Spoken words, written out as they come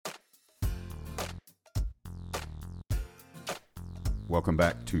Welcome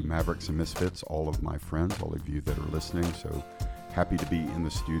back to Mavericks and Misfits, all of my friends, all of you that are listening. So happy to be in the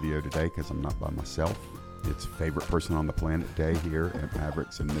studio today because I'm not by myself. It's favorite person on the planet day here at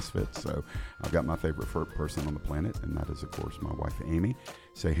Mavericks and Misfits. So I've got my favorite person on the planet, and that is, of course, my wife, Amy.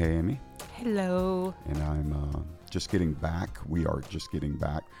 Say hey, Amy. Hello. And I'm just getting back. We are just getting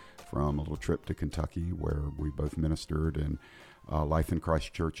back from a little trip to Kentucky where we both ministered and Life in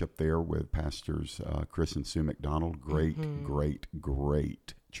Christ Church up there with pastors Chris and Sue McDonald. Great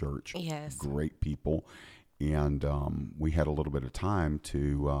church. Yes. Great people. And we had a little bit of time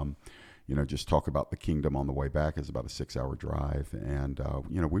to, just talk about the kingdom on the way back. It's about a 6-hour drive. And,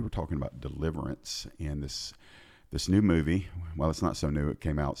 we were talking about deliverance and this new movie. Well, it's not so new. It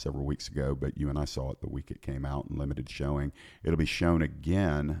came out several weeks ago, but you and I saw it the week it came out in limited showing. It'll be shown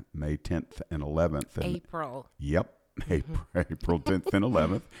again May 10th and 11th. April. Yep. April 10th and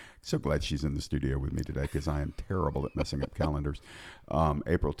 11th. So glad she's in the studio with me today because I am terrible at messing up calendars.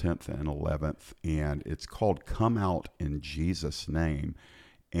 April 10th and 11th. And it's called Come Out in Jesus' Name.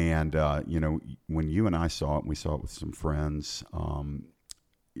 And, when you and I saw it, we saw it with some friends.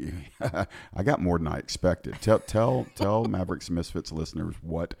 I got more than I expected. Tell Mavericks and Misfits listeners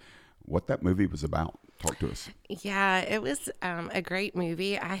what that movie was about. Talk to us. Yeah, it was a great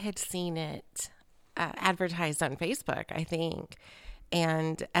movie. I had seen it advertised on Facebook, I think.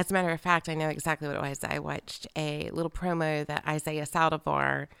 And as a matter of fact, I know exactly what it was. I watched a little promo that Isaiah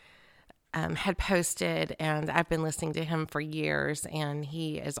Saldivar had posted, and I've been listening to him for years, and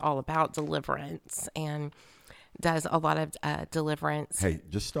he is all about deliverance and does a lot of deliverance. Hey,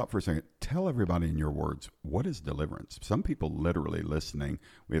 just stop for a second. Tell everybody in your words, what is deliverance? Some people literally listening,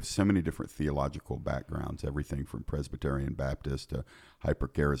 we have so many different theological backgrounds, everything from Presbyterian Baptist to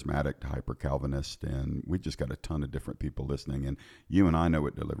hyper-charismatic to hyper-Calvinist, and we just got a ton of different people listening, and you and I know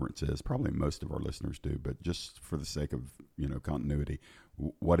what deliverance is. Probably most of our listeners do, but just for the sake of, continuity,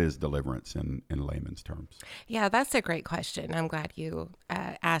 what is deliverance in layman's terms? Yeah, that's a great question. I'm glad you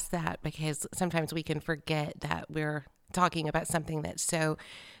asked that because sometimes we can forget that we're talking about something that's so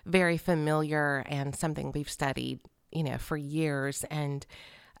very familiar and something we've studied, for years, and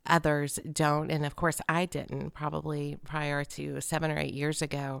others don't. And of course, I didn't. Probably prior to 7 or 8 years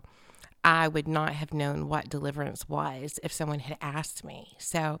ago, I would not have known what deliverance was if someone had asked me.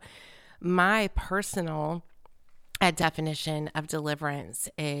 So my personal definition of deliverance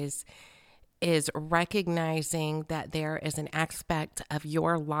is recognizing that there is an aspect of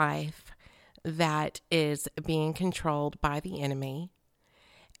your life that is being controlled by the enemy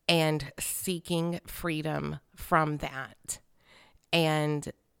and seeking freedom from that.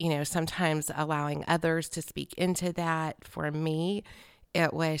 And, sometimes allowing others to speak into that. For me,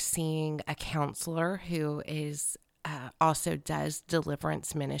 it was seeing a counselor who is also does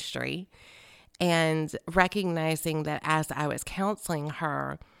deliverance ministry, and recognizing that as I was counseling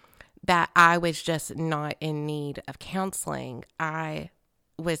her, that I was just not in need of counseling. I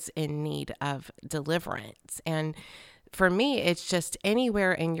was in need of deliverance. And for me, it's just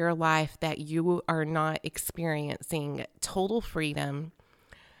anywhere in your life that you are not experiencing total freedom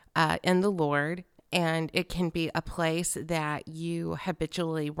in the Lord. And it can be a place that you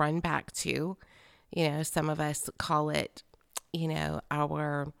habitually run back to. Some of us call it,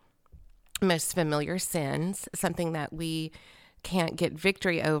 our most familiar sins, something that we can't get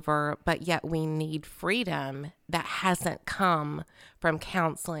victory over, but yet we need freedom that hasn't come from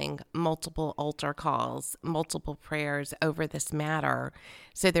counseling, multiple altar calls, multiple prayers over this matter.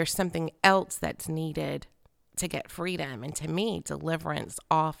 So there's something else that's needed to get freedom. And to me, deliverance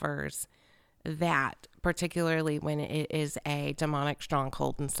offers that, particularly when it is a demonic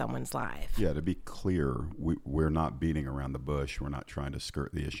stronghold in someone's life. Yeah, to be clear, we're not beating around the bush. We're not trying to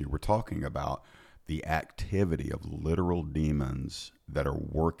skirt the issue. We're talking about the activity of literal demons that are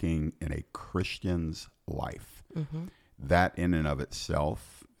working in a Christian's life. Mm-hmm. That in and of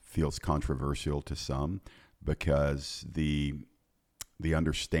itself feels controversial to some because the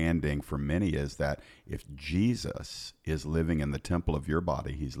understanding for many is that if Jesus is living in the temple of your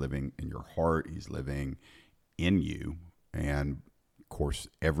body, he's living in your heart, he's living in you. And of course,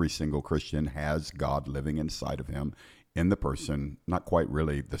 every single Christian has God living inside of him in the person, not quite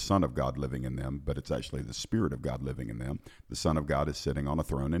really the Son of God living in them, but it's actually the Spirit of God living in them. The Son of God is sitting on a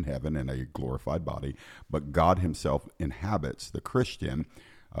throne in heaven in a glorified body, but God himself inhabits the Christian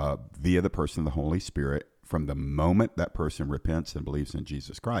via the person of the Holy Spirit from the moment that person repents and believes in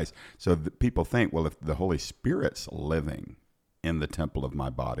Jesus Christ. So people think, well, if the Holy Spirit's living in the temple of my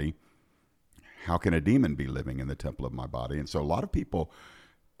body, how can a demon be living in the temple of my body? And so a lot of people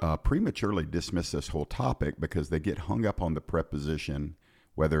prematurely dismiss this whole topic because they get hung up on the preposition,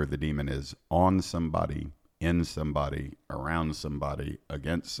 whether the demon is on somebody, in somebody, around somebody,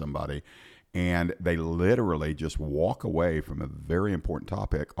 against somebody. And they literally just walk away from a very important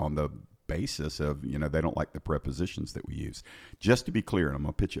topic on the basis of, they don't like the prepositions that we use. Just to be clear, and I'm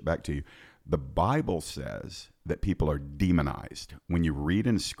going to pitch it back to you, the Bible says that people are demonized. When you read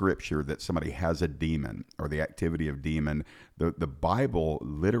in Scripture that somebody has a demon or the activity of demon, the Bible,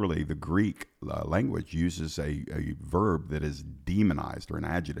 literally the Greek language uses a verb that is demonized, or an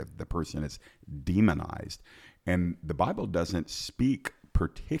adjective. The person is demonized. And the Bible doesn't speak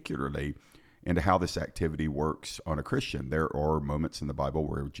particularly into how this activity works on a Christian. There are moments in the Bible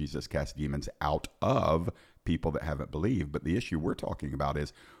where Jesus cast demons out of people that haven't believed. But the issue we're talking about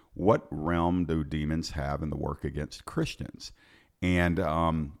is, what realm do demons have in the work against Christians? And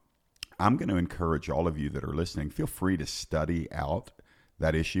I'm going to encourage all of you that are listening, feel free to study out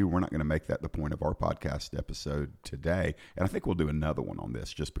that issue. We're not going to make that the point of our podcast episode today. And I think we'll do another one on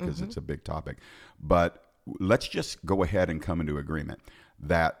this just because it's a big topic. But let's just go ahead and come into agreement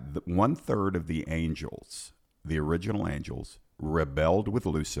that 1/3 of the angels, the original angels, rebelled with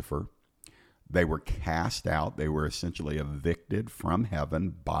Lucifer. They were cast out. They were essentially evicted from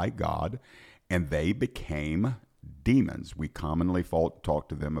heaven by God, and they became demons. We commonly talk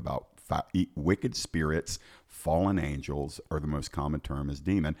to them about wicked spirits. Fallen angels are the most common term, is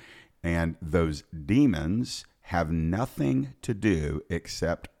demon. And those demons have nothing to do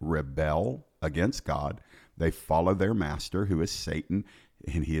except rebel against God. They follow their master, who is Satan,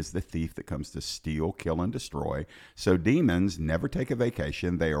 and he is the thief that comes to steal, kill, and destroy. So demons never take a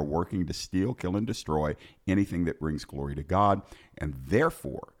vacation. They are working to steal, kill, and destroy anything that brings glory to God. And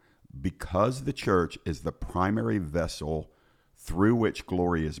therefore, because the church is the primary vessel through which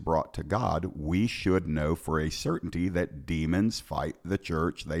glory is brought to God, we should know for a certainty that demons fight the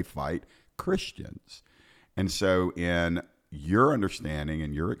church. They fight Christians. And so in your understanding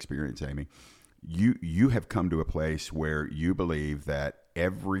and your experience, Amy, you have come to a place where you believe that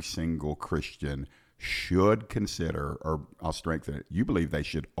every single Christian should consider, or I'll strengthen it, you believe they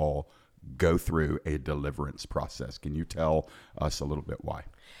should all go through a deliverance process. Can you tell us a little bit why?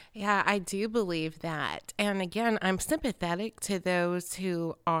 Yeah, I do believe that. And again, I'm sympathetic to those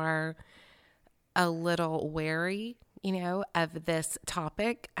who are a little wary, of this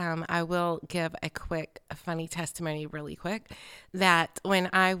topic. I will give a funny testimony really quick, that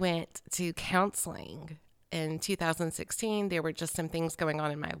when I went to counseling in 2016, there were just some things going on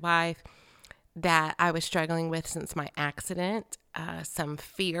in my life that I was struggling with since my accident, some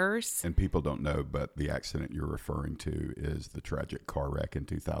fears. And people don't know, but the accident you're referring to is the tragic car wreck in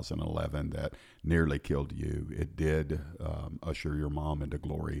 2011 that nearly killed you. It did usher your mom into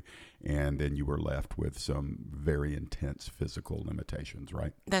glory, and then you were left with some very intense physical limitations,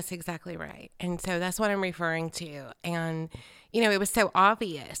 right? That's exactly right. And so that's what I'm referring to. And, it was so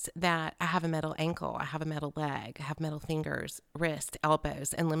obvious that I have a metal ankle, I have a metal leg, I have metal fingers, wrists,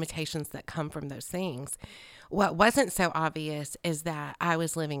 elbows, and limitations that come from those things. What wasn't so obvious is that I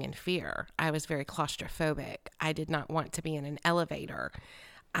was living in fear. I was very claustrophobic. I did not want to be in an elevator.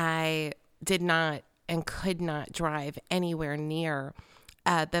 I did not and could not drive anywhere near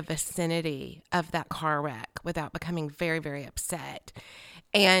the vicinity of that car wreck without becoming very, very upset.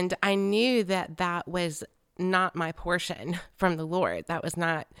 And I knew that that was not my portion from the Lord. That was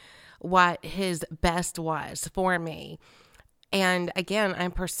not what his best was for me. And again,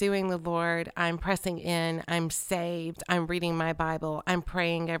 I'm pursuing the Lord. I'm pressing in. I'm saved. I'm reading my Bible. I'm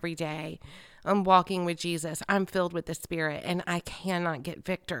praying every day. I'm walking with Jesus. I'm filled with the Spirit, and I cannot get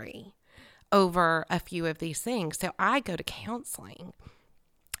victory over a few of these things. So I go to counseling.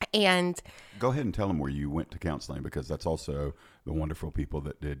 And go ahead and tell them where you went to counseling, because that's also the wonderful people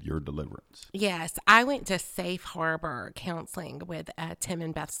that did your deliverance. Yes, I went to Safe Harbor Counseling with Tim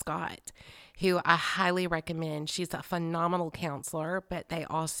and Beth Scott, who I highly recommend. She's a phenomenal counselor, but they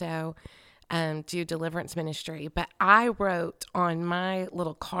also do deliverance ministry. But I wrote on my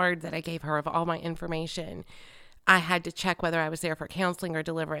little card that I gave her of all my information, I had to check whether I was there for counseling or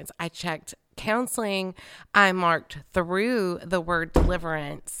deliverance. I checked counseling. I marked through the word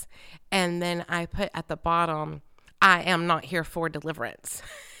deliverance. And then I put at the bottom, I am not here for deliverance.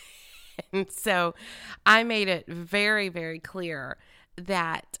 And so I made it very, very clear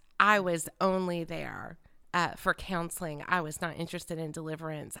that I was only there for counseling. I was not interested in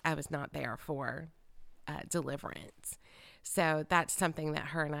deliverance. I was not there for deliverance. So that's something that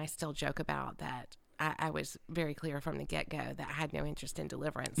her and I still joke about, that I was very clear from the get-go that I had no interest in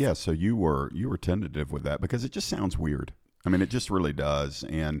deliverance. Yeah, so you were tentative with that because it just sounds weird. I mean, it just really does.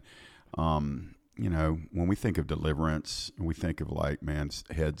 And when we think of deliverance, we think of like man's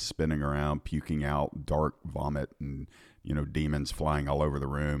head spinning around, puking out dark vomit, and demons flying all over the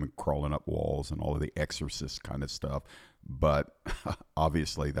room and crawling up walls and all of the exorcist kind of stuff. But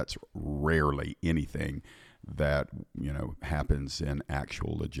obviously, that's rarely anything that happens in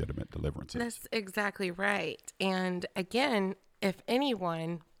actual legitimate deliverances. That's exactly right. And again, if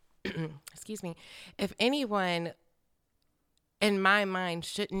anyone, excuse me, if anyone in my mind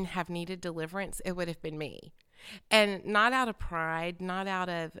shouldn't have needed deliverance, it would have been me. And not out of pride,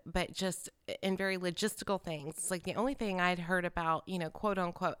 but just in very logistical things. It's like the only thing I'd heard about, quote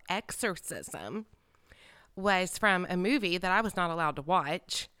unquote, exorcism was from a movie that I was not allowed to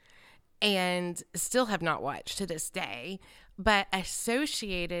watch and still have not watched to this day, but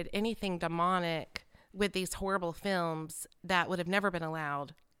associated anything demonic with these horrible films that would have never been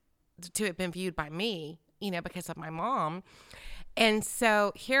allowed to have been viewed by me, because of my mom. And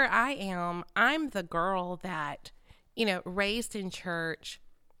so here I am. I'm the girl that, raised in church,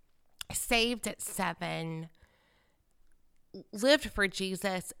 saved at 7, lived for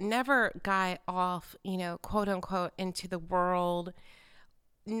Jesus, never got off, quote unquote, into the world,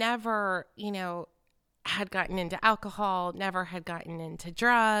 never, had gotten into alcohol, never had gotten into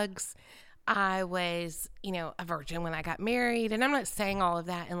drugs. I was, a virgin when I got married. And I'm not saying all of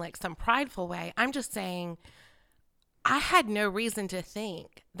that in like some prideful way. I'm just saying I had no reason to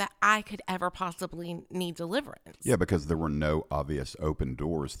think that I could ever possibly need deliverance. Yeah, because there were no obvious open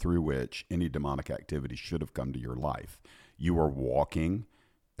doors through which any demonic activity should have come to your life. You were walking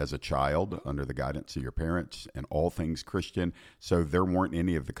as a child under the guidance of your parents and all things Christian. So there weren't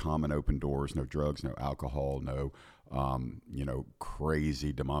any of the common open doors, no drugs, no alcohol, no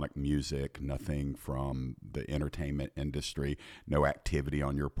crazy demonic music, nothing from the entertainment industry, no activity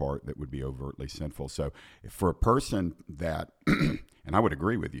on your part that would be overtly sinful. So for a person that, and I would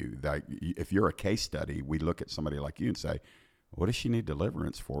agree with you, that if you're a case study, we look at somebody like you and say, what does she need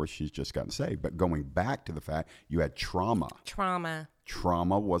deliverance for? She's just gotten saved. But going back to the fact you had trauma.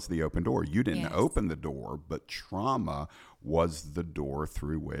 Trauma was the open door. You didn't open the door, but trauma was the door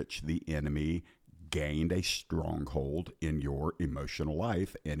through which the enemy gained a stronghold in your emotional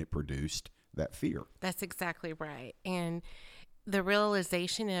life, and it produced that fear. That's exactly right. And the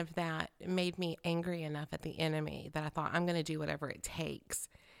realization of that made me angry enough at the enemy that I thought, I'm going to do whatever it takes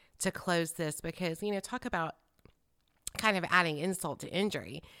to close this, because, talk about kind of adding insult to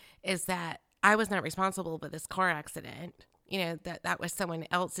injury, is that I was not responsible for this car accident. That was someone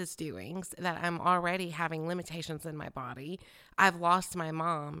else's doings, that I'm already having limitations in my body. I've lost my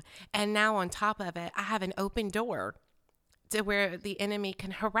mom. And now on top of it, I have an open door to where the enemy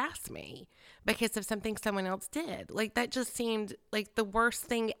can harass me because of something someone else did. Like, that just seemed like the worst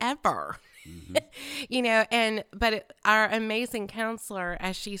thing ever. Mm-hmm. But our amazing counselor,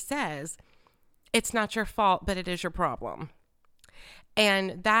 as she says, it's not your fault, but it is your problem.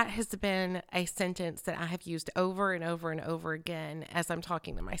 And that has been a sentence that I have used over and over and over again as I'm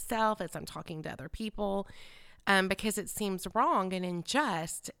talking to myself, as I'm talking to other people, because it seems wrong and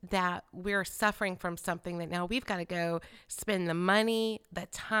unjust that we're suffering from something that now we've got to go spend the money, the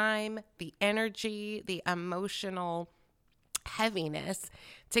time, the energy, the emotional heaviness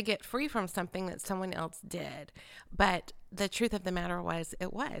to get free from something that someone else did. But the truth of the matter was,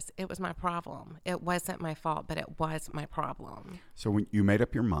 it was my problem. It wasn't my fault, but it was my problem. So when you made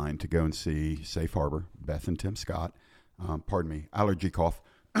up your mind to go and see Safe Harbor, Beth and Tim Scott, allergy cough,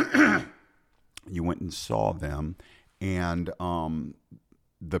 you went and saw them, and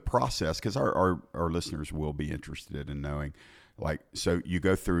the process, because our listeners will be interested in knowing, so you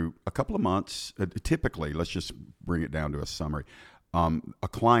go through a couple of months, typically, let's just bring it down to a summary. A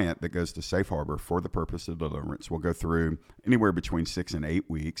client that goes to Safe Harbor for the purpose of deliverance will go through anywhere between 6 and 8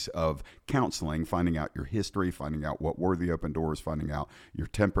 weeks of counseling, finding out your history, finding out what were the open doors, finding out your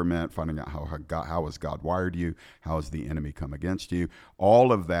temperament, finding out how has God wired you, how has the enemy come against you,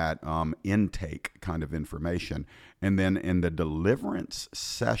 all of that intake kind of information. And then in the deliverance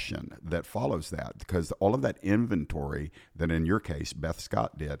session that follows that, because all of that inventory that in your case, Beth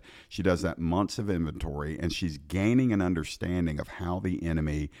Scott did, she does that months of inventory, and she's gaining an understanding of how the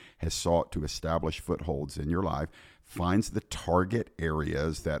enemy has sought to establish footholds in your life, finds the target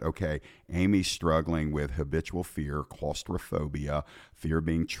areas that, okay, Amy's struggling with habitual fear, claustrophobia, fear of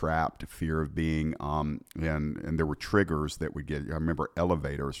being trapped, fear of being, and there were triggers that would get, I remember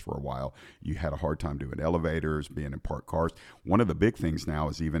elevators for a while. You had a hard time doing elevators, being in parked cars. One of the big things now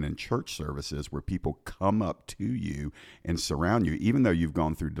is even in church services where people come up to you and surround you. Even though you've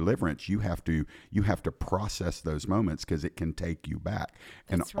gone through deliverance, you have to process those moments because it can take you back.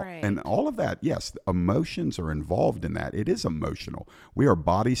 That's right. And all of that, yes, emotions are involved involved in that. It is emotional. We are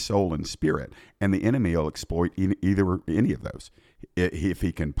body, soul, and spirit, and the enemy will exploit either any of those. If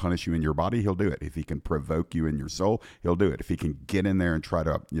he can punish you in your body, he'll do it. If he can provoke you in your soul, he'll do it. If he can get in there and try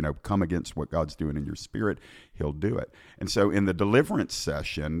to, come against what God's doing in your spirit, he'll do it. And so in the deliverance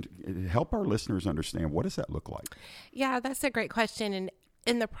session, help our listeners understand, what does that look like? Yeah, that's a great question. And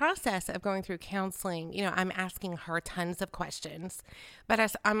in the process of going through counseling, I'm asking her tons of questions,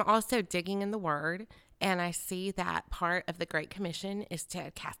 but I'm also digging in the Word, and I see that part of the Great Commission is to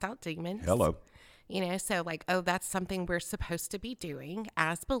cast out demons. Hello. So that's something we're supposed to be doing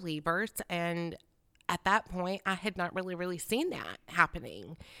as believers. And at that point, I had not really seen that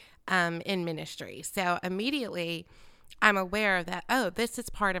happening in ministry. So immediately I'm aware that, this is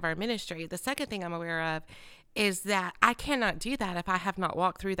part of our ministry. The second thing I'm aware of is that I cannot do that if I have not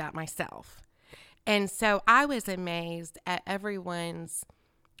walked through that myself. And so I was amazed at everyone's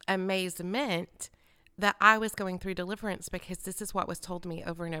amazement that I was going through deliverance, because this is what was told to me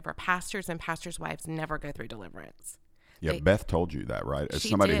over and over. Pastors and pastors' wives never go through deliverance. Yeah, Beth told you that, right? As She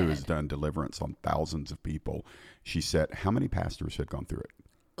somebody who did. has done deliverance on thousands of people, she said, how many pastors had gone through it?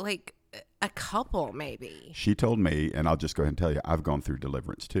 Like a couple, maybe. She told me, and I'll just go ahead and tell you, I've gone through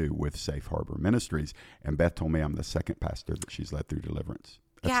deliverance too with Safe Harbor Ministries, and Beth told me I'm the second pastor that she's led through deliverance.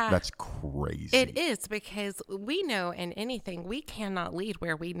 That's crazy. It is, because we know in anything we cannot lead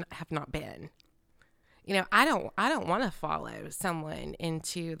where we have not been. I don't want to follow someone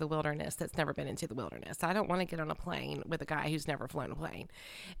into the wilderness that's never been into the wilderness. I don't want to get on a plane with a guy who's never flown a plane.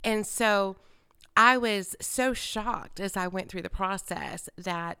 And so I was so shocked as I went through the process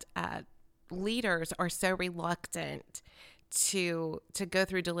that leaders are so reluctant to go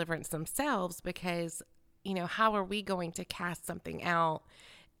through deliverance themselves, because, how are we going to cast something out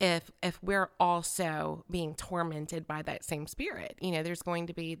if we're also being tormented by that same spirit? There's going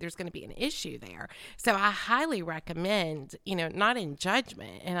to be an issue there. So I highly recommend, not in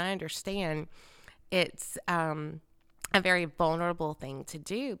judgment, and I understand it's a very vulnerable thing to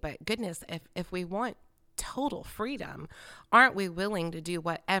do, but goodness, if we want total freedom, aren't we willing to do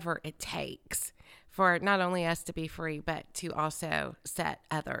whatever it takes for not only us to be free, but to also set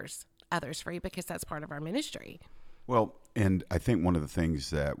others free, because that's part of our ministry. Well, and I think one of the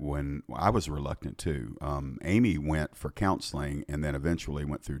things that when I was reluctant too, Amy went for counseling and then eventually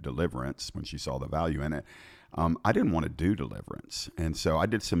went through deliverance when she saw the value in it. I didn't want to do deliverance. And so I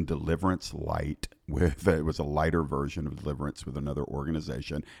did some deliverance light it was a lighter version of deliverance with another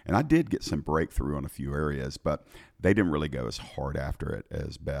organization. And I did get some breakthrough on a few areas, but they didn't really go as hard after it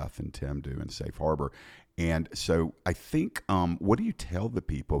as Beth and Tim do in Safe Harbor. And so I think, what do you tell the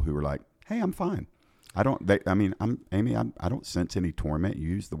people who are like, hey, I'm fine? Amy, I don't sense any torment. You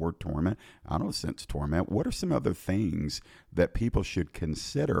use the word torment. I don't sense torment. What are some other things that people should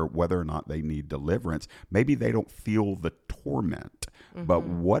consider whether or not they need deliverance? Maybe they don't feel the torment, but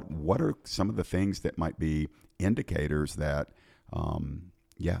what are some of the things that might be indicators that,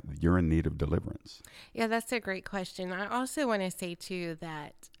 you're in need of deliverance? Yeah, that's a great question. I also want to say too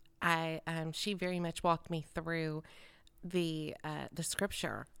that she very much walked me through the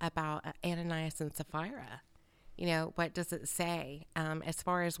scripture about Ananias and Sapphira. What does it say? As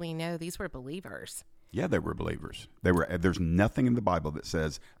far as we know, these were believers. Yeah, they were believers. There's nothing in the Bible that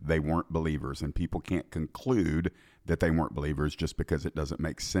says they weren't believers, and people can't conclude that they weren't believers just because it doesn't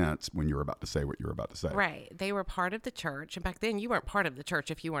make sense when you're about to say what you're about to say. Right. They were part of the church, and back then you weren't part of the church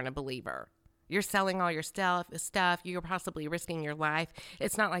if you weren't a believer. You're selling all your stuff. You're possibly risking your life.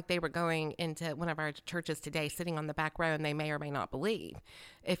 It's not like they were going into one of our churches today, sitting on the back row, and they may or may not believe.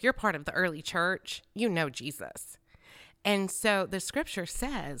 If you're part of the early church, you know Jesus. And so the scripture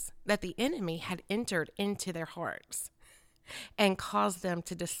says that the enemy had entered into their hearts and caused them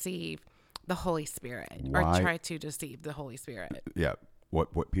to deceive the Holy Spirit. Or try to deceive the Holy Spirit. Yeah.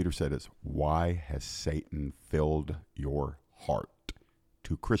 What Peter said is, why has Satan filled your heart?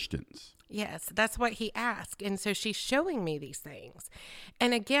 To Christians. Yes, that's what he asked. And so she's showing me these things.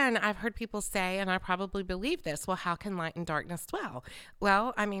 And again, I've heard people say, and I probably believe this, well, how can light and darkness dwell?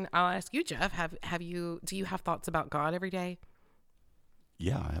 Well, I'll ask you, Jeff, do you have thoughts about God every day?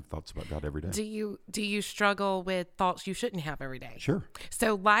 Yeah, I have thoughts about God every day. Do you struggle with thoughts you shouldn't have every day? Sure.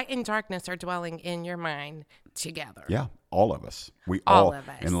 So light and darkness are dwelling in your mind together. Yeah, all of us. All of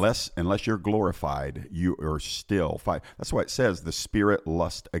us. Unless you're glorified, you are still fight. That's why it says the spirit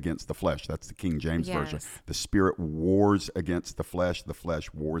lust against the flesh. That's the King James Version. The spirit wars against the flesh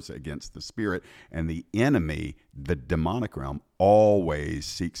wars against the spirit, and the enemy, the demonic realm, always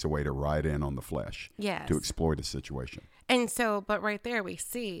seeks a way to ride in on the flesh. Yes. To exploit a situation. And so, but right there we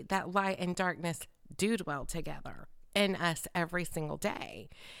see that light and darkness do dwell together in us every single day.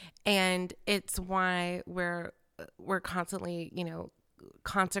 And it's why we're we're constantly,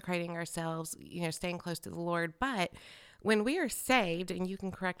 consecrating ourselves, staying close to the Lord. But when we are saved, and you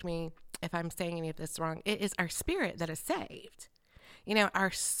can correct me if I'm saying any of this wrong, it is our spirit that is saved.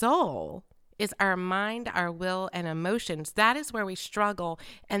 Our soul is our mind, our will, and emotions. That is where we struggle,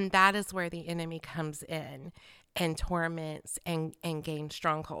 and that is where the enemy comes in and torments and gains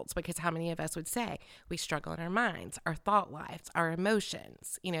strongholds. Because how many of us would say we struggle in our minds, our thought lives, our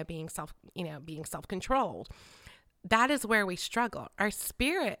emotions, being self-controlled. That is where we struggle. Our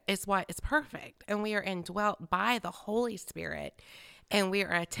spirit is what is perfect, and we are indwelt by the Holy Spirit, and we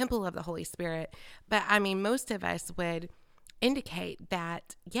are a temple of the Holy Spirit. But most of us would indicate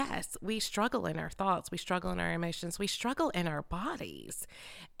that, yes, we struggle in our thoughts, we struggle in our emotions, we struggle in our bodies.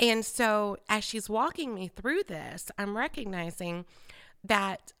 And so as she's walking me through this, I'm recognizing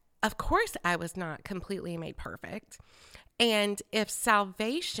that, of course, I was not completely made perfect. And if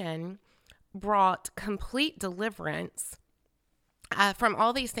salvation brought complete deliverance from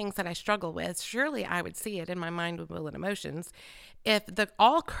all these things that I struggle with, surely I would see it in my mind, will, and emotions. If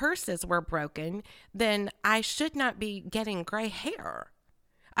all curses were broken, then I should not be getting gray hair.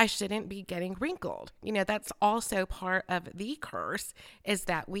 I shouldn't be getting wrinkled. That's also part of the curse, is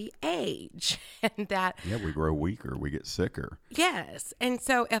that we age and that. Yeah, we grow weaker, we get sicker. Yes. And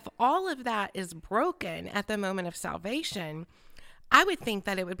so if all of that is broken at the moment of salvation, I would think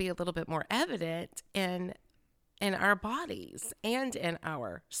that it would be a little bit more evident in our bodies and in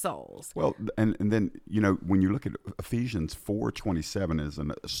our souls. Well, and then, when you look at Ephesians 4:27 is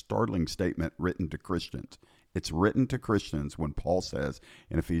a startling statement written to Christians. It's written to Christians when Paul says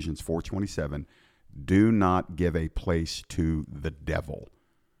in Ephesians 4:27, do not give a place to the devil.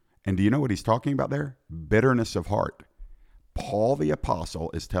 And do you know what he's talking about there? Bitterness of heart. Paul the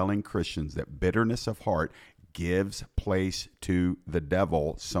apostle is telling Christians that bitterness of heart gives place to the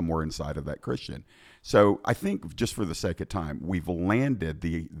devil somewhere inside of that Christian. So I think, just for the sake of time, we've landed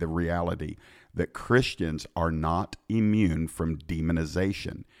the reality that Christians are not immune from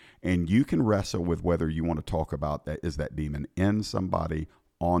demonization. And you can wrestle with whether you want to talk about that. Is that demon in somebody,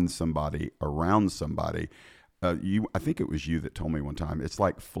 on somebody, around somebody? I think it was you that told me one time, it's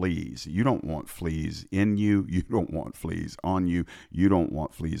like fleas. You don't want fleas in you. You don't want fleas on you. You don't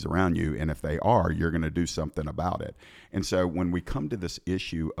want fleas around you. And if they are, you're going to do something about it. And so when we come to this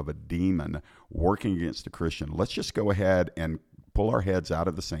issue of a demon working against a Christian, let's just go ahead and pull our heads out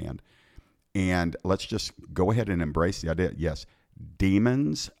of the sand. And let's just go ahead and embrace the idea. Yes,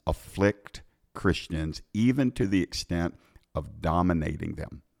 demons afflict Christians, even to the extent of dominating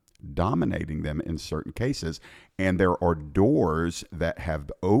them in certain cases. And there are doors that have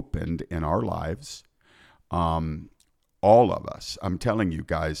opened in our lives. All of us, I'm telling you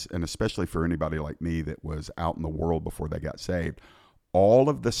guys, and especially for anybody like me that was out in the world before they got saved, all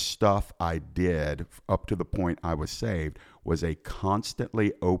of the stuff I did up to the point I was saved was a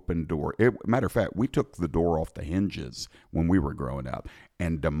constantly open door. Matter of fact, we took the door off the hinges when we were growing up,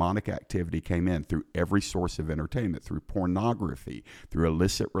 and demonic activity came in through every source of entertainment, through pornography, through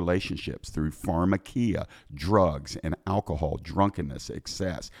illicit relationships, through pharmakia, drugs and alcohol, drunkenness,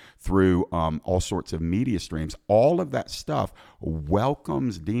 excess, through all sorts of media streams. All of that stuff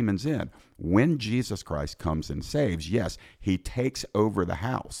welcomes demons in. When Jesus Christ comes and saves, yes, he takes over the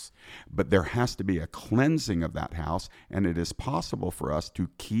house, but there has to be a cleansing of that house, and it is possible for us to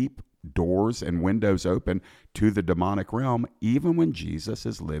keep doors and windows open to the demonic realm, even when Jesus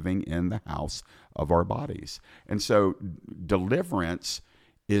is living in the house of our bodies. And so deliverance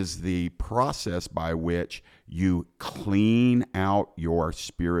is the process by which you clean out your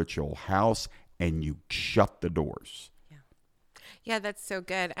spiritual house and you shut the doors. Yeah, that's so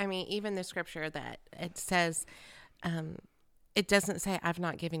good. Even the scripture that it says, it doesn't say, I've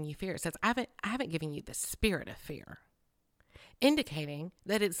not given you fear. It says, I haven't given you the spirit of fear, indicating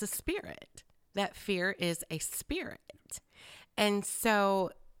that it's a spirit, that fear is a spirit. And so,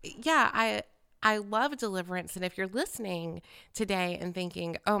 yeah, I love deliverance. And if you're listening today and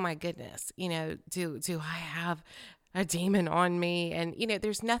thinking, oh my goodness, do I have a demon on me? And,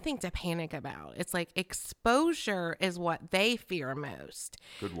 there's nothing to panic about. It's like exposure is what they fear most.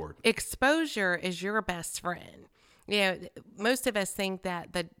 Good word. Exposure is your best friend. Most of us think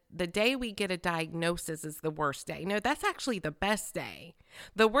that the day we get a diagnosis is the worst day. No, that's actually the best day.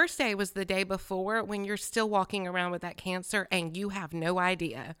 The worst day was the day before, when you're still walking around with that cancer and you have no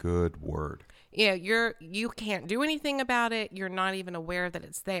idea. Good word. You can't do anything about it. You're not even aware that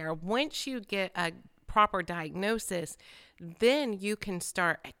it's there. Once you get a proper diagnosis, then you can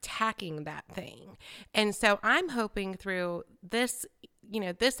start attacking that thing. And so I'm hoping through this,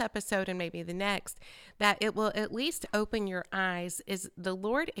 this episode and maybe the next, that it will at least open your eyes. Is the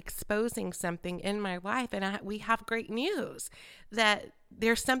Lord exposing something in my life? And we have great news that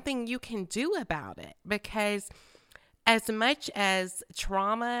there's something you can do about it, because as much as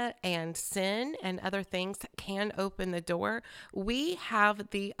trauma and sin and other things can open the door, we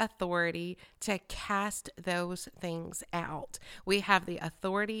have the authority to cast those things out. We have the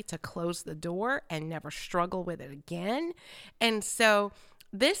authority to close the door and never struggle with it again. And so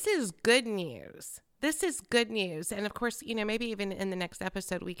this is good news. This is good news. And of course, maybe even in the next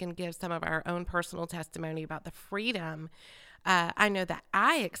episode, we can give some of our own personal testimony about the freedom I know that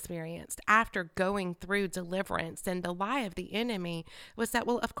I experienced after going through deliverance. And the lie of the enemy was that,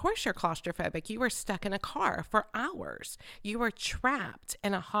 well, of course you're claustrophobic. You were stuck in a car for hours. You were trapped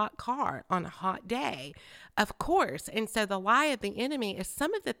in a hot car on a hot day, of course. And so the lie of the enemy is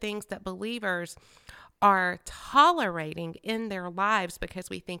some of the things that believers are tolerating in their lives because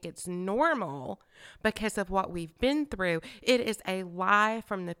we think it's normal because of what we've been through. It is a lie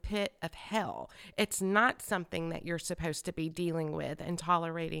from the pit of hell. It's not something that you're supposed to be dealing with and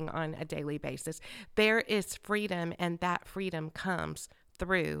tolerating on a daily basis. There is freedom, and that freedom comes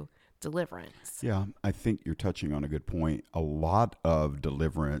through deliverance. Yeah, I think you're touching on a good point. A lot of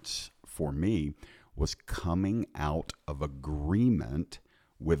deliverance for me was coming out of agreement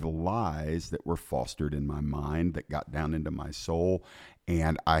with lies that were fostered in my mind, that got down into my soul.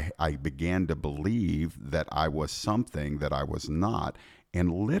 And I began to believe that I was something that I was not.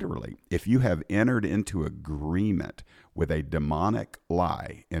 And literally, if you have entered into agreement with a demonic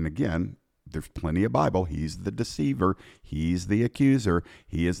lie, and again, there's plenty of Bible. He's the deceiver. He's the accuser.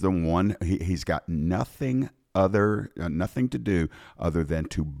 He is the one. He's got nothing to do other than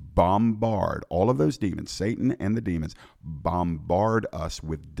to bombard all of those demons. Satan and the demons bombard us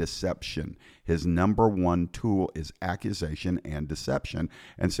with deception. His number one tool is accusation and deception.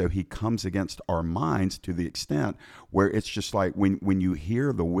 And so he comes against our minds to the extent where it's just like when you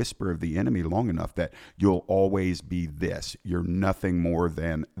hear the whisper of the enemy long enough that you'll always be this, you're nothing more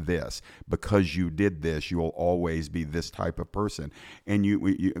than this. Because you did this, you'll always be this type of person. And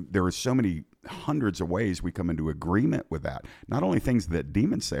there are so many hundreds of ways we come into agreement with that. Not only things that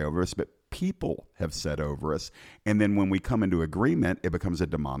demons say over us, but people have said over us. And then when we come into agreement, it becomes a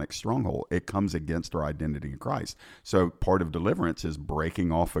demonic stronghold. It comes against our identity in Christ. So part of deliverance is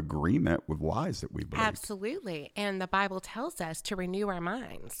breaking off agreement with lies that we believe. Absolutely. And the Bible tells us to renew our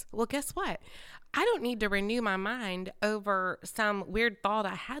minds. Well, guess what? I don't need to renew my mind over some weird thought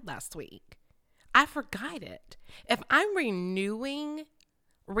I had last week. I forgot it. If I'm renewing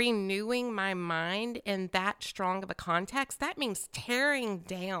my mind in that strong of a context, that means tearing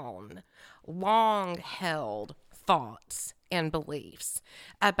down long held thoughts and beliefs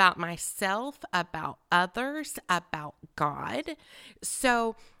about myself, about others, about God.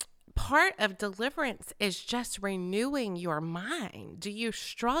 So part of deliverance is just renewing your mind. Do you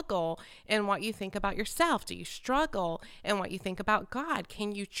struggle in what you think about yourself? Do you struggle in what you think about God?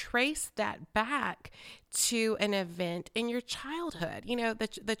 Can you trace that back to an event in your childhood?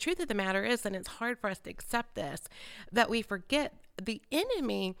 The truth of the matter is, and it's hard for us to accept this, that we forget the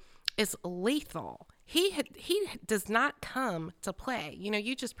enemy is lethal. He does not come to play.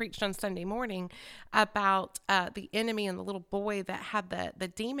 You just preached on Sunday morning about the enemy and the little boy that had the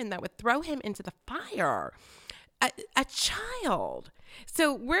demon that would throw him into the fire. A child.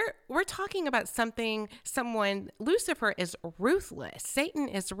 So we're talking about someone. Lucifer is ruthless. Satan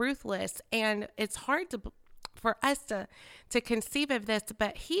is ruthless, and it's hard for us to conceive of this,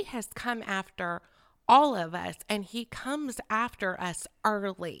 but he has come after all of us, and he comes after us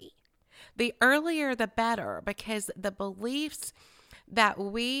early. The earlier, the better, because the beliefs that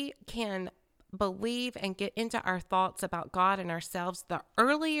we can believe and get into our thoughts about God and ourselves, the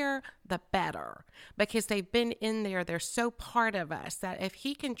earlier, the better, because they've been in there. They're so part of us that if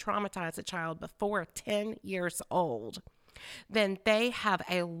he can traumatize a child before 10 years old, then they have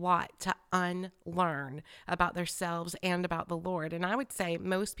a lot to unlearn about themselves and about the Lord. And I would say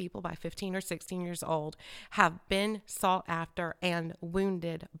most people by 15 or 16 years old have been sought after and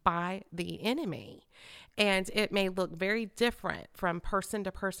wounded by the enemy. And it may look very different from person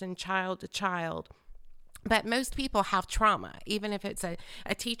to person, child to child. But most people have trauma, even if it's a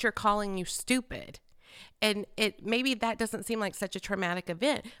teacher calling you stupid. And maybe that doesn't seem like such a traumatic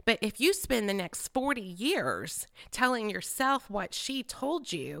event, but if you spend the next 40 years telling yourself what she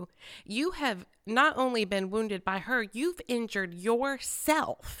told you, you have not only been wounded by her, you've injured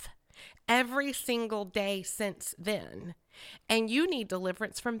yourself every single day since then. And you need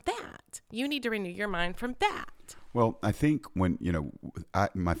deliverance from that. You need to renew your mind from that. Well, I think when,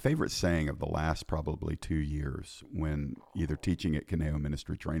 my favorite saying of the last probably 2 years, when either teaching at Caneo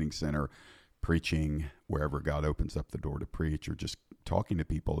Ministry Training Center, preaching wherever God opens up the door to preach, or just talking to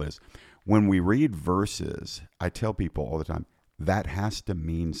people, is when we read verses, I tell people all the time, that has to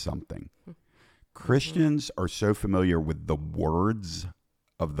mean something. Christians are so familiar with the words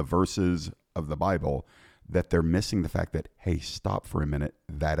of the verses of the Bible that they're missing the fact that, hey, stop for a minute,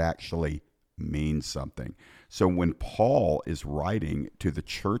 that actually means something. So when Paul is writing to the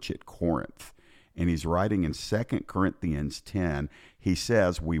church at Corinth, and he's writing in 2 Corinthians 10, he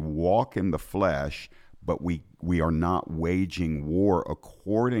says, we walk in the flesh, but we are not waging war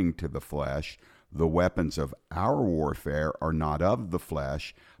according to the flesh. The weapons of our warfare are not of the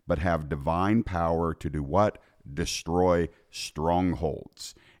flesh, but have divine power to do what? Destroy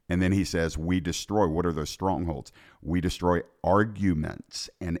strongholds. And then he says, we destroy. What are those strongholds? We destroy arguments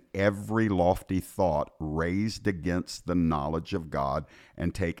and every lofty thought raised against the knowledge of God,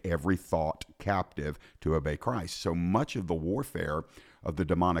 and take every thought captive to obey Christ. So much of the warfare of the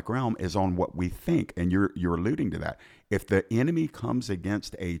demonic realm is on what we think. And you're alluding to that. If the enemy comes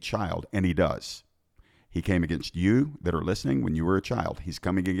against a child, and he does, he came against you that are listening when you were a child. He's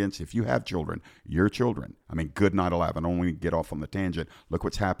coming against, if you have children, your children. I mean, good night alive. I don't want to get off on the tangent. Look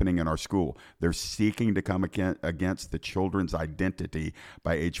what's happening in our school. They're seeking to come against the children's identity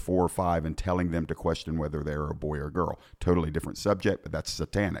by age 4 or 5 and telling them to question whether they're a boy or a girl. Totally different subject, but that's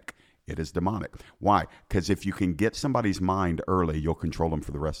satanic. It is demonic. Why? Because if you can get somebody's mind early, you'll control them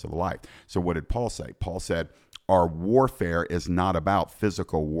for the rest of their life. So what did Paul say? Paul said, our warfare is not about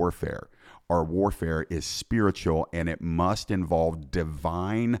physical warfare. Our warfare is spiritual, and it must involve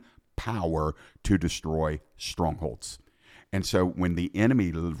divine power to destroy strongholds. And so when the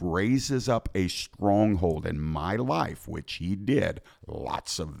enemy raises up a stronghold in my life, which he did,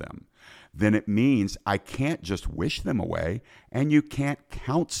 lots of them, then it means I can't just wish them away, and you can't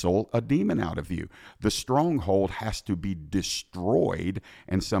counsel a demon out of you. The stronghold has to be destroyed,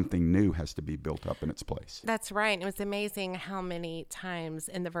 and something new has to be built up in its place. That's right. It was amazing how many times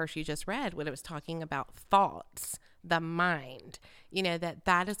in the verse you just read, when it was talking about thoughts, the mind,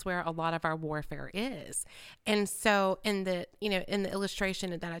 that is where a lot of our warfare is. And so in the illustration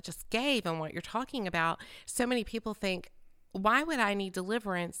that I just gave and what you're talking about, so many people think, why would I need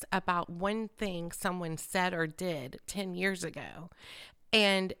deliverance about one thing someone said or did 10 years ago?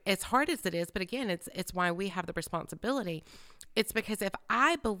 And as hard as it is, but again, it's why we have the responsibility. It's because if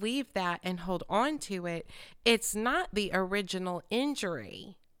I believe that and hold on to it, it's not the original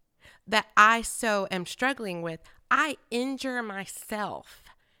injury that I so am struggling with. I injure myself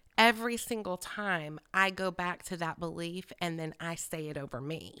every single time I go back to that belief, and then I say it over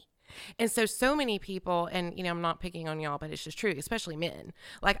me. And so many people, and I'm not picking on y'all, but it's just true, especially men.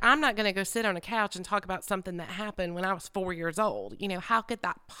 Like, I'm not going to go sit on a couch and talk about something that happened when I was 4 years old. How could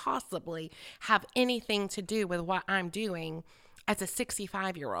that possibly have anything to do with what I'm doing as a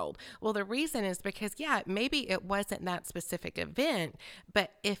 65-year-old? Well, the reason is because, maybe it wasn't that specific event,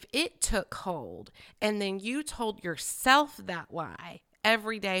 but if it took hold and then you told yourself that lie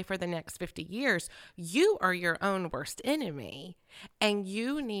every day for the next 50 years, you are your own worst enemy, and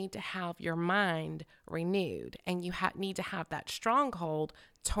you need to have your mind renewed, and you need to have that stronghold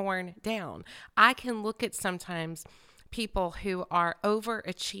torn down. I can look at sometimes people who are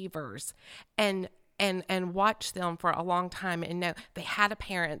overachievers and watch them for a long time and know they had a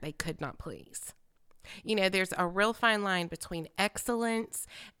parent they could not please. There's a real fine line between excellence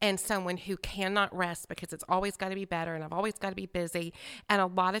and someone who cannot rest because it's always got to be better and I've always got to be busy. And a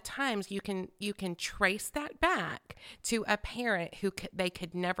lot of times you can trace that back to a parent who they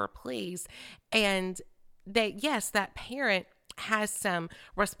could never please. And that parent has some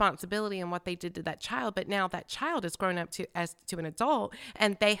responsibility in what they did to that child, but now that child is grown up to an adult,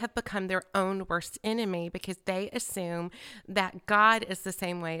 and they have become their own worst enemy because they assume that God is the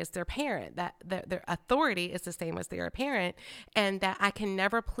same way as their parent, that their authority is the same as their parent, and that I can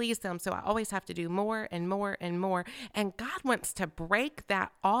never please them, so I always have to do more and more and more. And God wants to break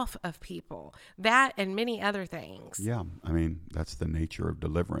that off of people, that and many other things. Yeah, I mean, that's the nature of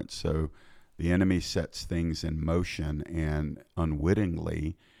deliverance. So the enemy sets things in motion, and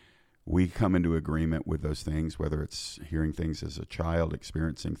unwittingly, we come into agreement with those things, whether it's hearing things as a child,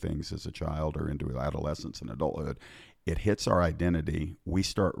 experiencing things as a child, or into adolescence and adulthood. It hits our identity. We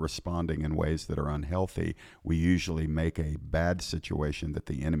start responding in ways that are unhealthy. We usually make a bad situation that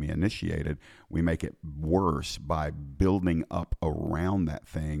the enemy initiated, we make it worse by building up around that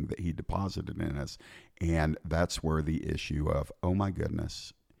thing that he deposited in us. And that's where the issue of, oh my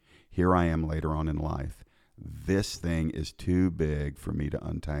goodness, here I am later on in life. this thing is too big for me to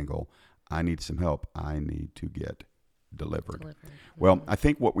untangle. I need some help. I need to get delivered. Well, I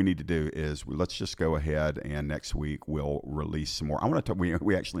think what we need to do is let's just go ahead and next week we'll release some more. I want to talk.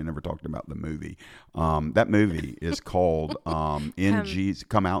 We actually never talked about the movie. That movie is called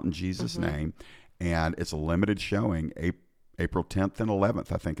Come Out in Jesus' Name, and it's a limited showing. April 10th and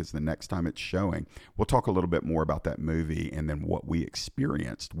 11th, I think, is the next time it's showing. We'll talk a little bit more about that movie and then what we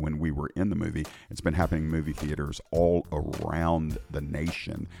experienced when we were in the movie. It's been happening in movie theaters all around the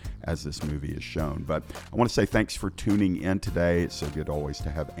nation as this movie is shown. But I want to say thanks for tuning in today. It's so good always to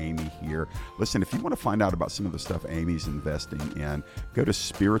have Amy here. Listen, if you want to find out about some of the stuff Amy's investing in, go to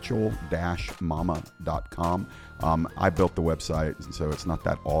spiritual-mama.com. I built the website, so it's not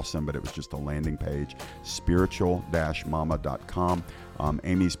that awesome, but it was just a landing page, spiritual-mama.com.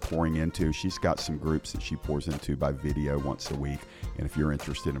 Amy's pouring into, she's got some groups that she pours into by video once a week. And if you're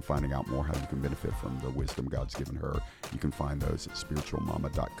interested in finding out more how you can benefit from the wisdom God's given her, you can find those at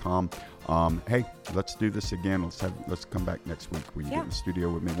spiritualmama.com. Hey, let's do this again. Let's come back next week. Will you get in the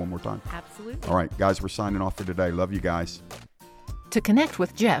studio with me one more time? Absolutely. All right, guys, we're signing off for today. Love you guys. To connect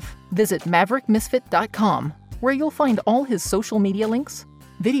with Jeff, visit maverickmisfit.com, where you'll find all his social media links,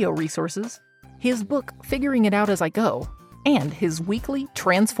 video resources, his book, Figuring It Out As I Go, and his weekly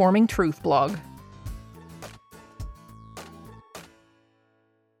Transforming Truth blog.